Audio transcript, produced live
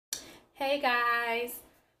Hey guys,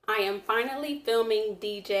 I am finally filming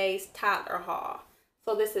DJ's Toddler haul.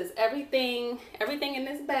 So this is everything in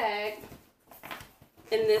this bag.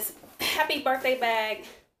 In this happy birthday bag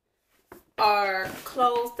are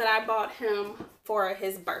clothes that I bought him for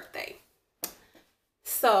his birthday.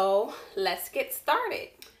 So let's get started.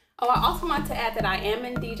 Oh, I also want to add that I am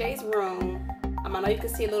in DJ's room. I know you can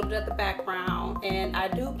see a little bit of the background, and I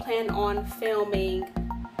do plan on filming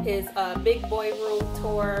his big boy room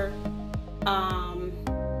tour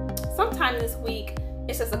sometime this week.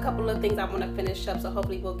 It's just a couple of things I want to finish up, so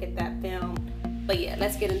hopefully we'll get that filmed. But yeah,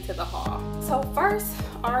 let's get into the haul. So first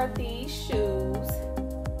are these shoes.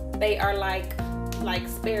 They are like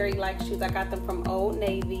Sperry-like shoes. I got them from Old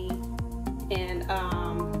Navy, and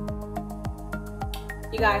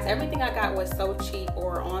you guys, everything I got was so cheap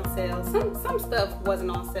or on sale. Some stuff wasn't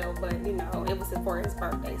on sale, but you know, it was for his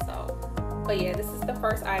birthday. So, but yeah, this is the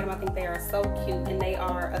first item. I think they are so cute, and they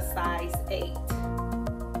are a size 8.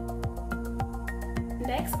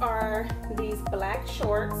 Next are these black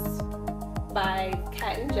shorts by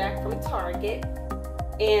Cat and Jack from Target.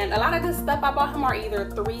 And a lot of this stuff I bought him are either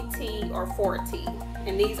 3T or 4T.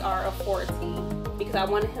 And these are a 4T because I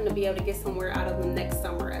wanted him to be able to get somewhere out of them next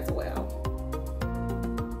summer as well.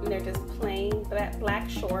 And they're just plain black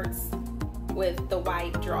shorts with the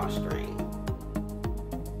white drawstring.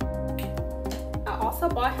 I also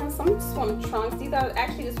bought him some swim trunks. These are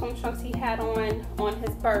actually the swim trunks he had on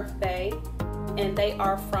his birthday. And they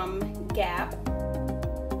are from Gap.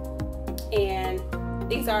 And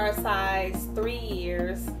these are a size 3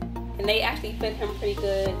 years. And they actually fit him pretty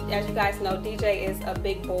good. As you guys know, DJ is a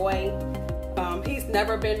big boy. He's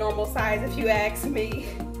never been normal size if you ask me.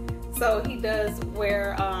 So he does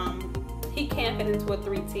wear, he can fit into a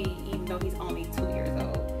 3T even though he's only 2 years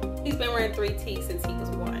old. He's been wearing 3T since he was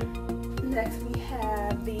 1. Next we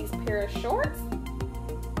have these pair of shorts.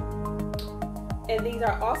 And these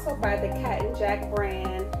are also by the Cat and Jack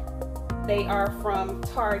brand. They are from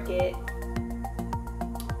Target,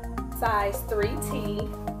 size 3T.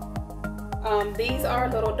 These are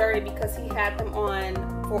a little dirty because he had them on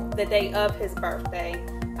for the day of his birthday.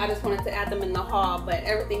 I just wanted to add them in the haul, but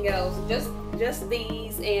everything else, just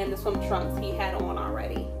these and the swim trunks he had on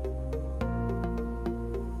already.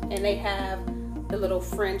 And they have the little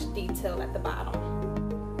fringe detail at the bottom.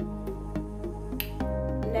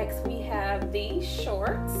 Next we have these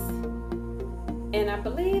shorts, and I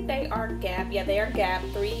believe they are Gap. Yeah, they are Gap,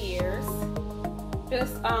 3 years.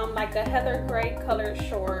 Just like a heather gray colored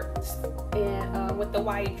shorts, and with the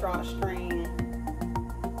white drawstring.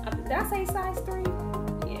 Did I say size 3?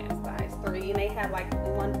 Yeah, size 3, and they have like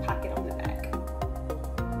one pocket on the back.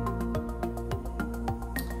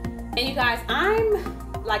 And you guys,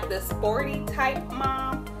 I'm like the sporty type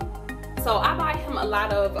mom, so I buy him a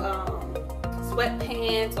lot of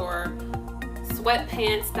sweatpants or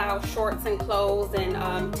sweatpants style shorts and clothes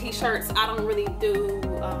and t-shirts. I don't really do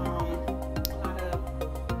a lot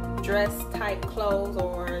of dress type clothes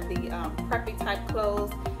or the preppy type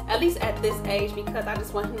clothes, at least at this age, because I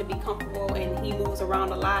just want him to be comfortable, and he moves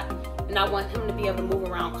around a lot, and I want him to be able to move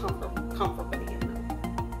around comfortably.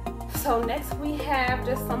 So next we have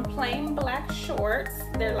just some plain black shorts.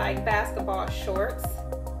 They're like basketball shorts,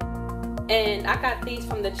 and I got these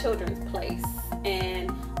from the Children's Place.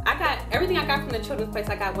 And I got everything I got from the Children's Place.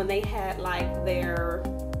 I got when they had like their,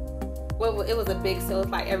 well, it was a big sale. It was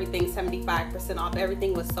like everything 75% off.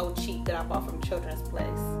 Everything was so cheap that I bought from Children's Place.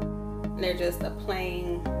 And they're just a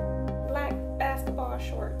plain black basketball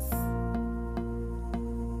shorts.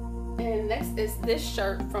 And next is this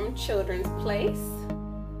shirt from Children's Place.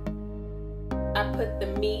 I put the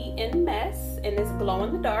Me in Mess, and it's glow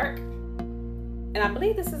in the dark. And I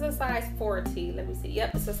believe this is a size 4T. Let me see.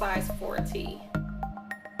 Yep, it's a size 4T.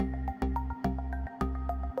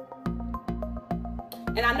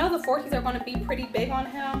 And I know the 4Ts are going to be pretty big on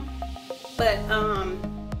him, but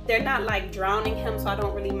they're not like drowning him, so I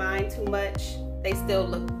don't really mind too much. They still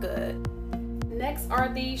look good. Next are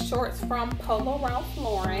these shorts from Polo Ralph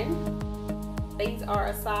Lauren. These are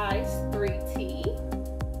a size 3T.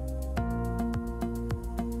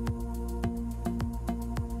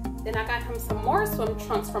 Then I got him some more swim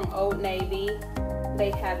trunks from Old Navy.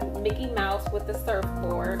 They have Mickey Mouse with the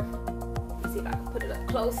surfboard. Let's see if I can put it up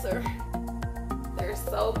closer. They're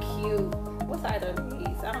so cute. What size are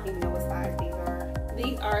these? I don't even know what size these are.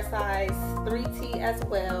 These are size 3T as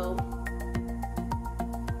well.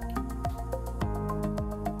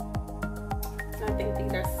 I think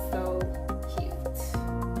these are so cute.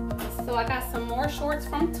 So I got some more shorts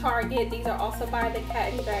from Target. These are also by the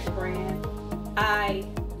Cat and Jack brand. I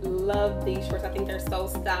love these shorts. I think they're so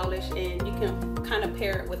stylish, and you can kind of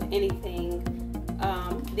pair it with anything.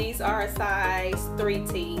 These are a size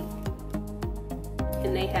 3T,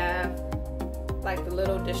 and they have like the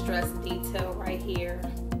little distressed detail right here.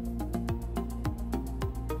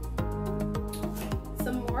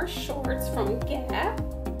 Some more shorts from Gap.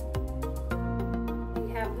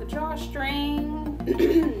 We have the drawstring,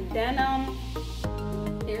 denim.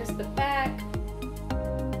 Here's the back.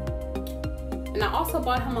 And I also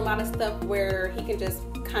bought him a lot of stuff where he can just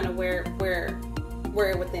kind of wear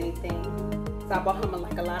it with anything. So I bought him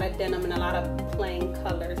like a lot of denim and a lot of plain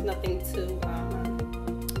colors, nothing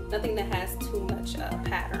that has too much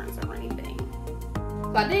patterns or anything.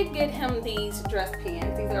 So I did get him these dress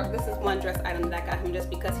pants. This is one dress item that I got him just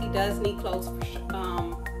because he does need clothes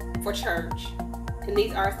for church. And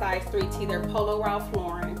these are size 3T. They're Polo Ralph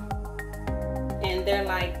Lauren, and they're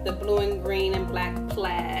like the blue and green and black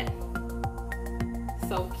plaid.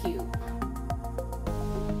 So cute.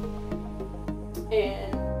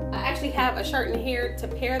 And I actually have a shirt in here to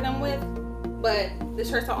pair them with, but the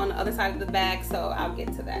shirts are on the other side of the bag, so I'll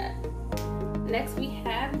get to that. Next we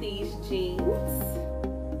have these jeans.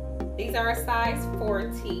 These are a size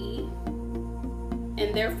 4T,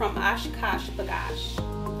 and they're from OshKosh B'gosh.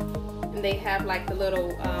 And they have like the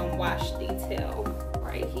little wash detail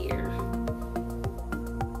right here.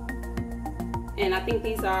 And I think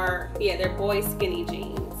these are, yeah, they're boy skinny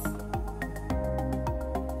jeans.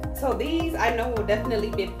 So these I know will definitely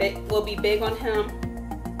be big on him,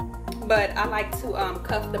 but I like to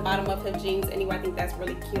cuff the bottom of his jeans anyway. I think that's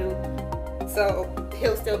really cute. So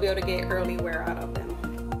he'll still be able to get early wear out of them.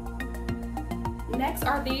 Next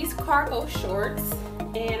are these cargo shorts,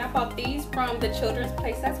 and I bought these from the Children's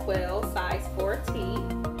Place as well, size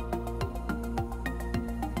 4T.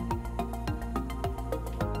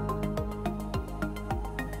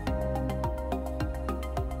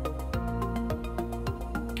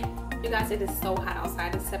 You guys, it is so hot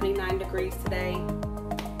outside. It's 79 degrees today,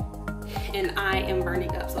 and I am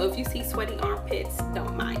burning up. So if you see sweaty armpits,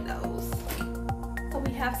 don't mind those. So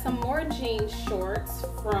we have some more jean shorts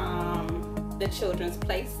from the Children's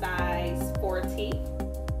Place, size 4T.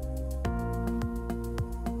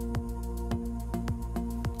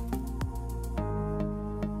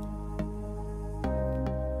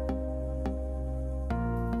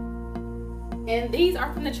 And these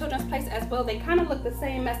are from the Children's Place as well. They kind of look the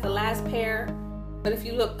same as the last pair, but if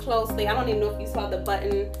you look closely, I don't even know if you saw the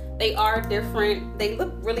button, they are different. They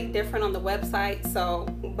look really different on the website, so,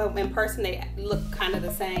 but in person they look kind of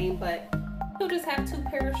the same, but you'll just have two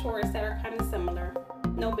pair of shorts that are kind of similar.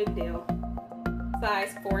 No big deal.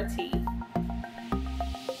 Size 4T.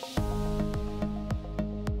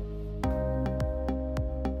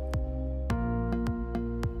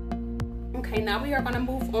 Okay, now we are going to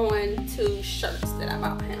move on to shirts that I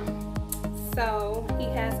bought him. So he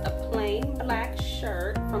has a plain black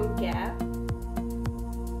shirt from Gap,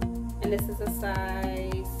 and this is a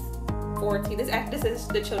size 4T. This is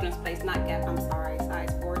the Children's Place, not Gap. I'm sorry,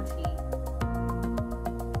 size 4T.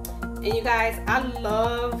 And you guys, I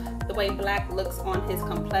love the way black looks on his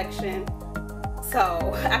complexion.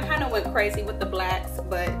 So I kind of went crazy with the blacks,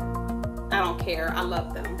 but I don't care. I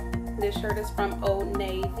love them. This shirt is from Old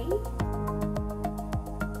Navy.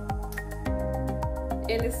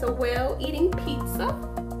 And it's a well-eating pizza.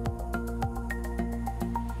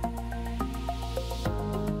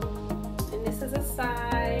 And this is a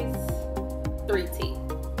size 3T.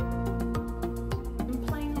 And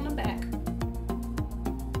plain on the back.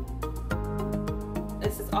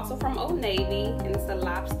 This is also from Old Navy, and it's a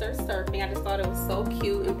lobster surfing. I just thought it was so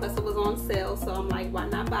cute, and plus it was on sale, so I'm like, why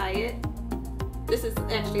not buy it? This is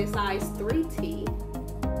actually a size 3T.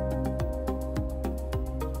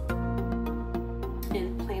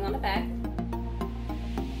 Back.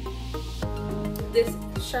 This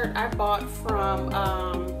shirt I bought from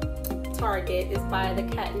Target is by the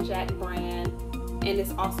Cat and Jack brand, and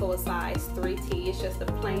it's also a size 3T. It's just a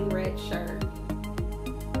plain red shirt.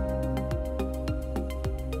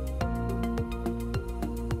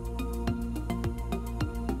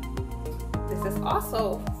 This is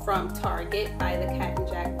also from Target by the Cat and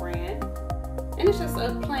Jack brand, and it's just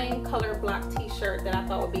a plain color block t-shirt that I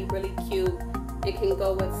thought would be really cute. It can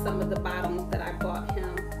go with some of the bottoms that I bought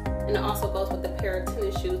him. And it also goes with the pair of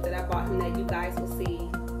tennis shoes that I bought him that you guys will see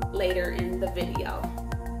later in the video.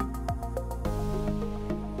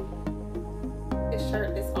 This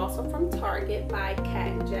shirt is also from Target by Cat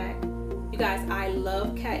and Jack. You guys, I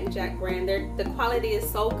love Cat and Jack brand. The quality is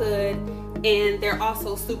so good, and they're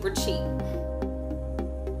also super cheap.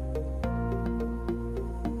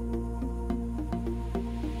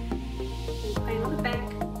 And on the back,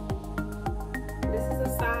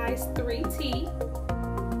 3T.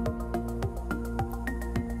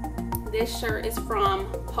 This shirt is from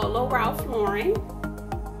Polo Ralph Lauren.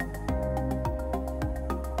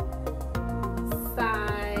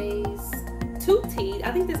 Size 2T.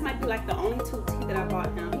 I think this might be like the only 2T that I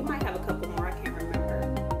bought him. He might have a couple more, I can't remember.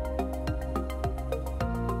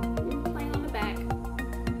 Plain on the back.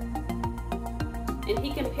 And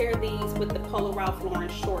he can pair these with the Polo Ralph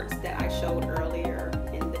Lauren shorts that I showed earlier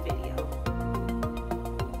in the video.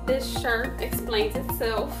 This shirt explains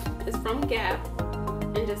itself. It's from Gap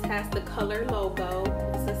and just has the color logo.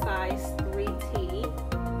 It's a size 3T.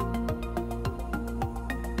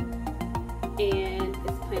 And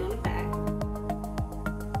it's plain on the back.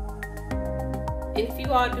 And if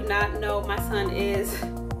you all do not know, my son is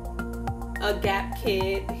a Gap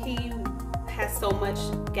kid. He has so much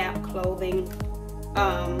Gap clothing.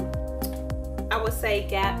 I would say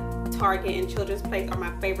Gap, Target, and Children's Place are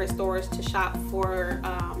my favorite stores to shop for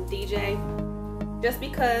DJ, just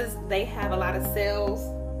because they have a lot of sales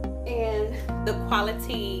and the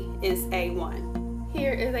quality is A1.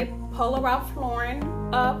 Here is a Polo Ralph Lauren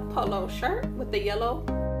polo shirt with the yellow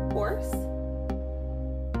horse.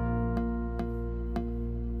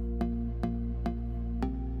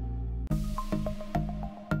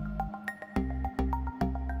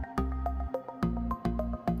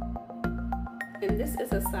 And this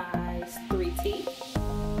is a size 3T.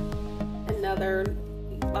 Another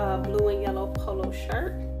blue and yellow polo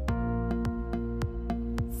shirt.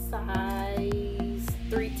 Size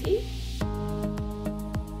 3T.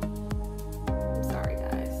 I'm sorry,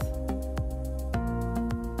 guys.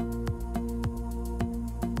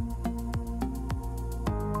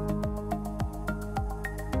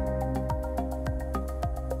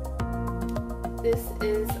 This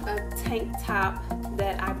is a tank top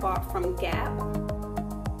that I bought from Gap.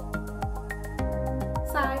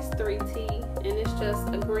 Size 3T, and it's just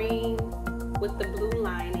a green with the blue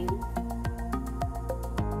lining.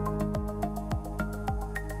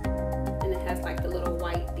 And it has like the little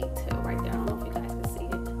white detail right there. I don't know if you guys can see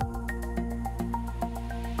it.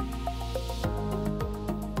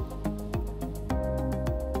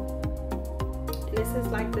 And this is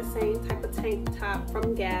like the same type of tank top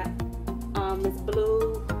from Gap. It's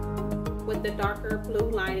blue with the darker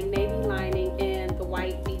blue lining, navy lining, and the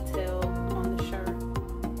white detail on the shirt.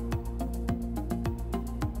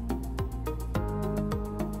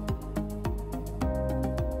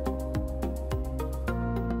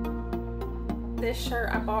 This shirt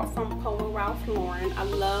I bought from Polo Ralph Lauren. I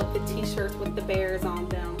love the t-shirts with the bears on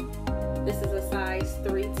them. This is a size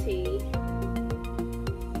 3T.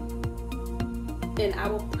 And I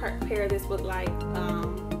will pair this with like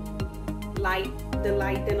the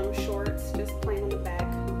light denim shorts, just plain on the back.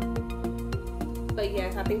 But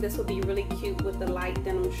yes, I think this would be really cute with the light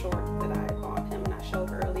denim shorts that I bought him and I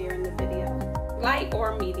showed earlier in the video. Light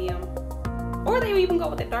or medium. Or they even go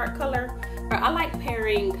with a dark color. But I like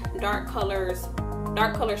pairing dark color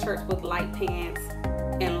shirts with light pants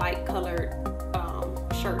and light colored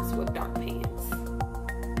shirts with dark pants.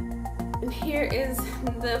 And here is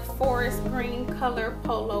the forest green color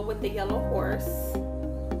polo with the yellow horse.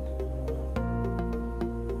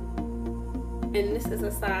 And this is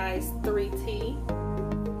a size 3T.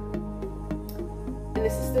 And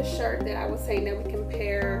this is the shirt that I was saying that we can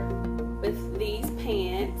pair with these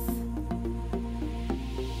pants.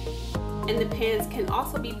 And the pants can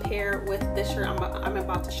also be paired with the shirt I'm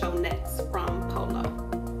about to show next from Polo.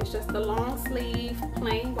 It's just a long sleeve,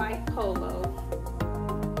 plain white polo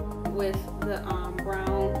with the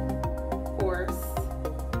brown horse.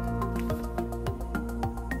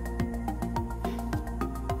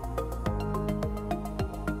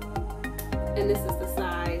 And this is the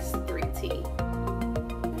size 3T.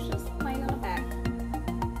 It's just plain on the back.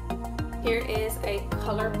 Here is a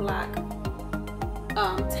color black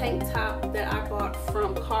tank top that I bought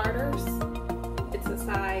from Carter's. It's a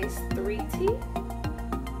size 3T.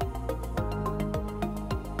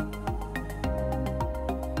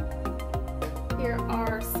 Here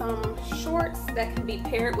are some shorts that can be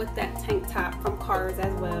paired with that tank top from Carter's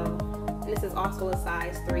as well. And this is also a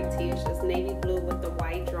size 3T. It's just navy blue with the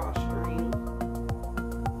white drawstring.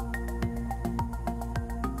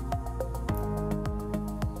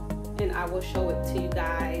 And I will show it to you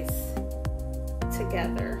guys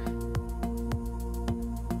together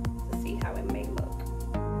to see how it may look.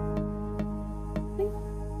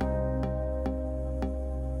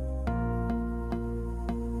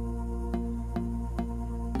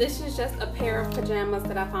 This is just a pair of pajamas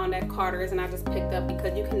that I found at Carter's and I just picked up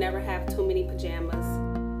because you can never have too many pajamas.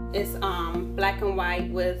 It's black and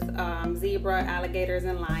white with zebra, alligators,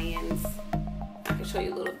 and lions. I can show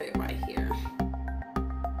you a little bit right here.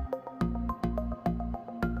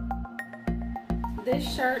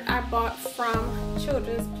 this shirt I bought from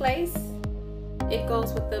Children's Place. It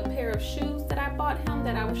goes with the pair of shoes that I bought him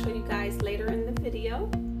that I will show you guys later in the video.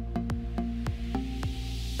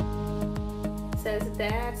 It says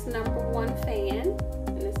Dad's #1 fan,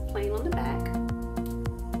 and it's plain on the back.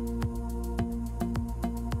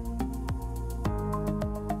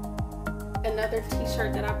 Another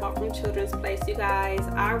t-shirt that I bought from Children's Place. You guys,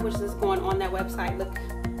 I was just going on that website, look,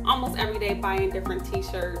 almost every day buying different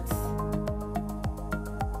t-shirts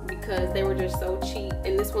because they were just so cheap.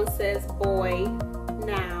 And this one says boy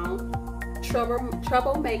now,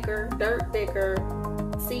 troublemaker, dirt digger,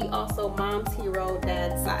 see also mom's hero,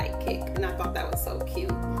 dad's sidekick. And I thought that was so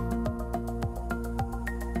cute.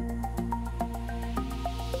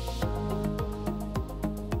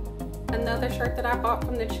 Another shirt that I bought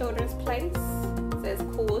from the Children's Place says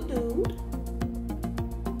cool dude.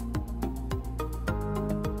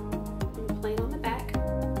 And plain on the back.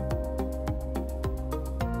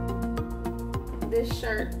 This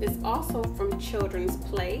shirt is also from Children's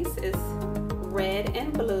Place. It's red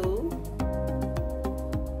and blue.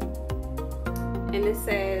 And it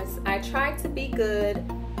says, I try to be good,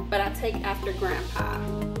 but I take after Grandpa.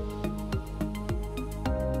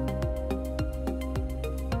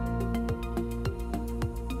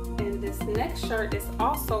 Next shirt is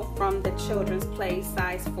also from the Children's Place,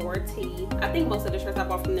 size 4T. I think most of the shirts I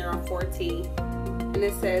bought from there are 4T. And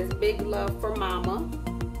it says big love for mama.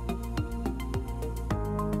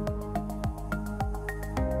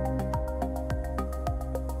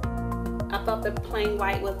 I thought the plain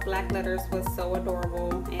white with black letters was so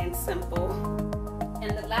adorable and simple.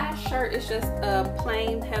 And the last shirt is just a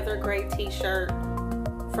plain heather gray t-shirt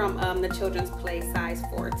from the Children's Place, size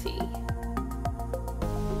 4T.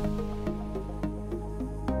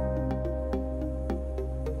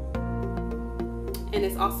 And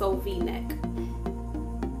it's also V-neck.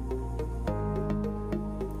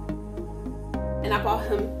 And I bought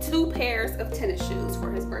him 2 pairs of tennis shoes for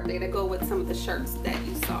his birthday to go with some of the shirts that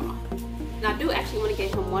you saw. And I do actually want to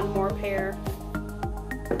get him 1 more pair,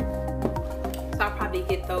 so I'll probably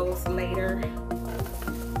get those later.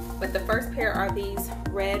 But the first pair are these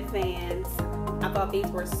red Vans. I thought these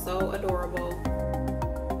were so adorable.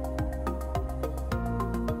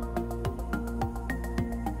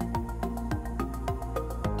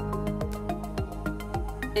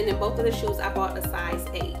 And in both of the shoes, I bought a size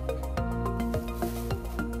 8.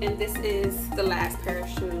 And this is the last pair of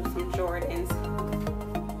shoes from Jordans.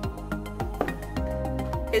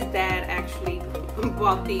 His dad actually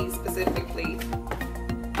bought these specifically.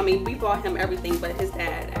 I mean, we bought him everything, but his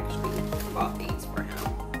dad actually bought these for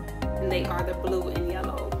him. And they are the blue and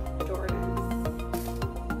yellow Jordans.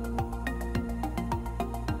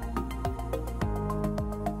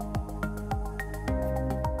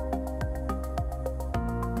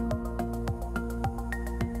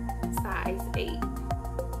 Size 8.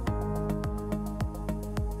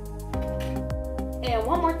 And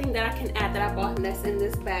one more thing that I can add that I bought and that's in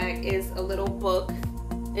this bag is a little book.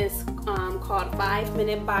 It's called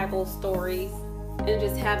 5-Minute Bible Stories. And it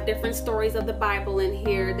just have different stories of the Bible in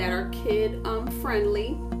here that are kid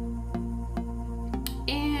friendly.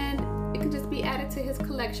 And it can just be added to his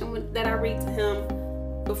collection that I read to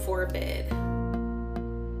him before bed.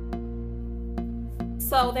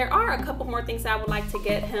 So there are a couple more things I would like to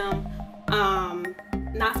get him.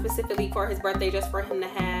 Not specifically for his birthday, just for him to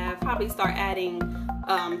have. Probably start adding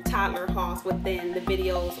toddler hauls within the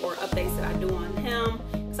videos or updates that I do on him,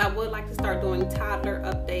 because I would like to start doing toddler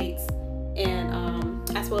updates and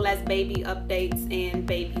as well as baby updates and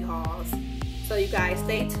baby hauls. So you guys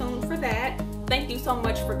stay tuned for that. Thank you so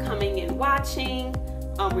much for coming and watching.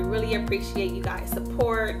 We really appreciate you guys'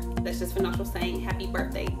 support. That's just Vanessa saying happy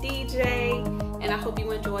birthday, DJ, and I hope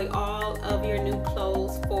you enjoy all of your new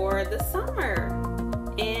clothes for the summer.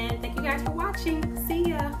 And thank you guys for watching.